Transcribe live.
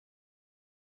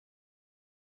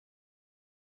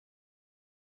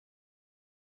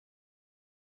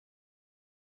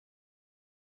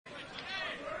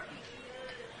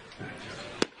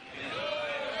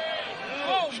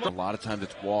A lot of times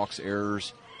it's walks,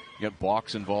 errors. You got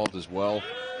balks involved as well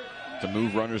to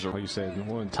move runners. Like you said,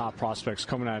 one of the top prospects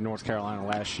coming out of North Carolina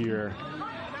last year.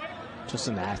 Just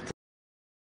an athlete.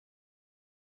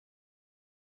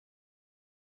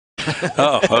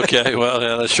 Oh, okay. Well,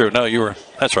 yeah, that's true. No,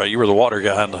 that's right. You were the water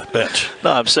guy on the bench.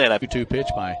 No, I'm saying 2-2 pitch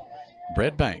by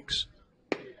Brett Banks.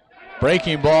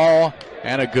 Breaking ball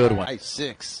and a good one.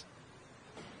 6,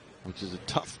 which is a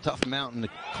tough mountain to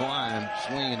climb,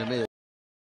 swing in the mid.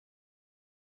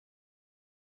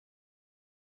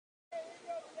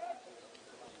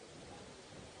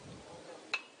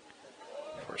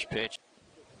 First pitch.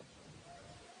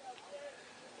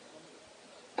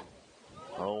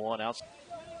 0-1 out.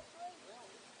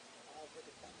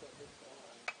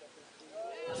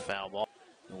 Foul ball.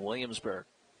 Williamsburg.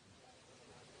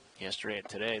 Yesterday and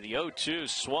today, the 0-2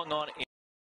 swung on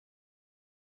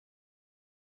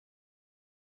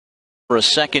for a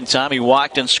second time. He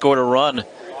walked and scored a run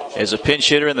as a pinch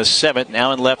hitter in the 7th.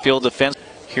 Now in left field defense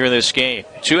here in this game.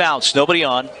 2 outs, nobody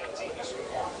on.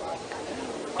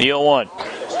 The 0-1.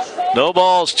 No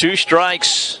balls, 2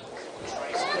 strikes.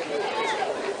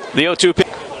 The 0-2 pitch.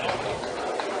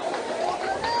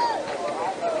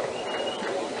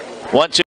 1-2.